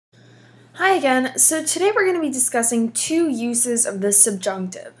Hi again. So today we're going to be discussing two uses of the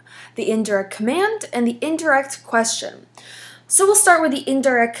subjunctive, the indirect command and the indirect question. So we'll start with the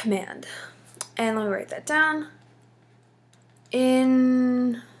indirect command. And let me write that down.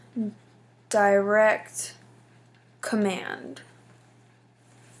 Indirect command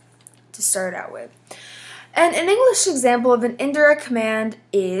to start out with. And an English example of an indirect command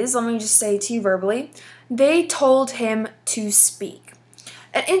is, let me just say to you verbally, they told him to speak.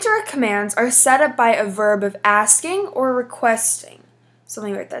 And indirect commands are set up by a verb of asking or requesting. So let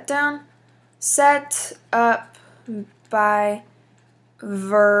me write that down. Set up by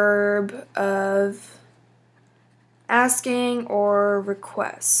verb of asking or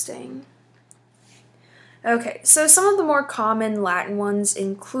requesting. Okay, so some of the more common Latin ones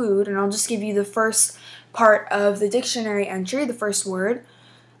include, and I'll just give you the first part of the dictionary entry, the first word,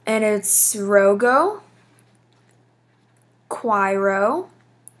 and it's rogo, quairo,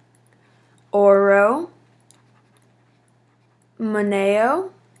 oro,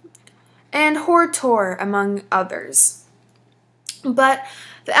 moneo, and hortor, among others. But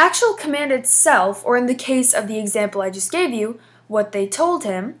the actual command itself, or in the case of the example I just gave you, what they told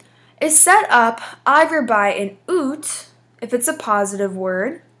him, is set up either by an ut, if it's a positive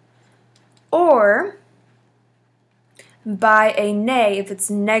word, or by a ne, if it's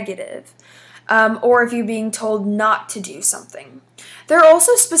negative, or if you're being told not to do something. There are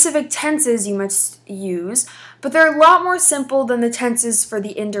also specific tenses you must use, but they're a lot more simple than the tenses for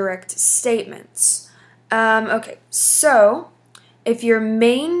the indirect statements. Okay, so if your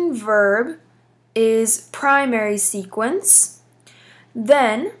main verb is primary sequence,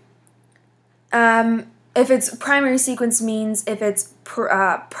 then if it's primary sequence means if it's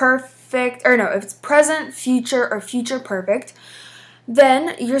perfect, or no, if it's present, future, or future perfect,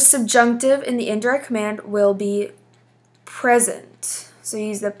 then your subjunctive in the indirect command will be present. So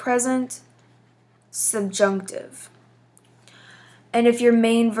use the present subjunctive. And if your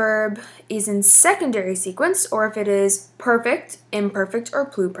main verb is in secondary sequence, or if it is perfect, imperfect, or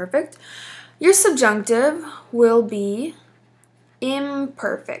pluperfect, your subjunctive will be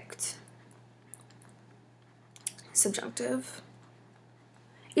imperfect. Subjunctive.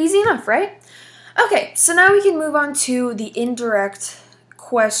 Easy enough, right? Okay, so now we can move on to the indirect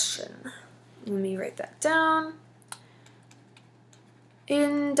question. Let me write that down.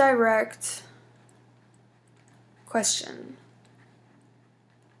 Indirect question.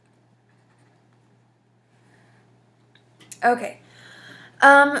 Okay.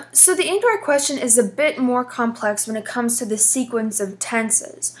 So the indirect question is a bit more complex when it comes to the sequence of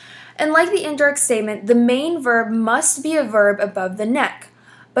tenses. And like the indirect statement, the main verb must be a verb above the neck.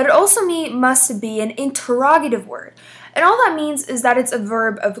 But it also must be an interrogative word. And all that means is that it's a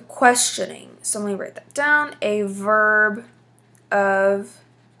verb of questioning. So let me write that down. A verb of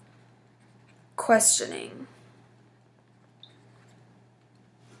questioning.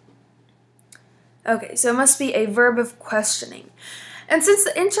 Okay, so it must be a verb of questioning. And since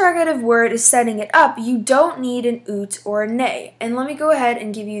the interrogative word is setting it up, you don't need an ut or a ne. And let me go ahead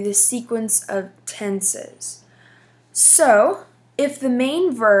and give you the sequence of tenses. So, if the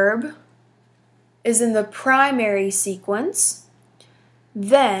main verb is in the primary sequence,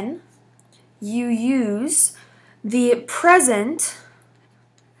 then you use the present.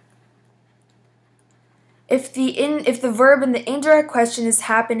 If the verb in the indirect question is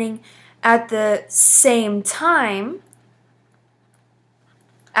happening at the same time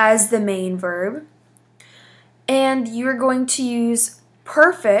as the main verb, and you're going to use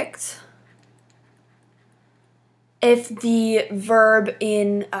perfect if the verb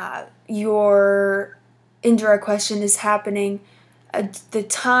in your indirect question is happening at the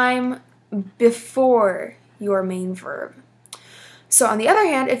time before your main verb. So on the other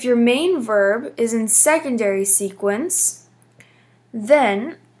hand, if your main verb is in secondary sequence,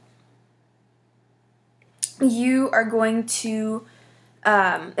 then you are going to,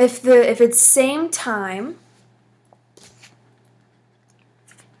 if it's same time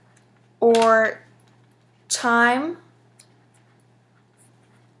or time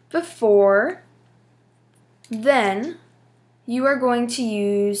before, then you are going to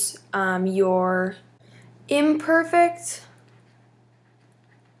use your imperfect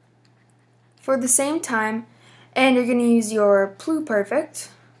for the same time, and you're going to use your pluperfect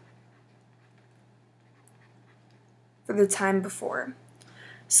for the time before.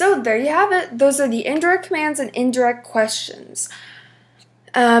 So there you have it. Those are the indirect commands and indirect questions.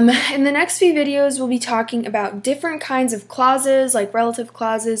 In the next few videos, we'll be talking about different kinds of clauses, like relative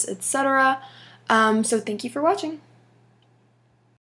clauses, etc. So thank you for watching.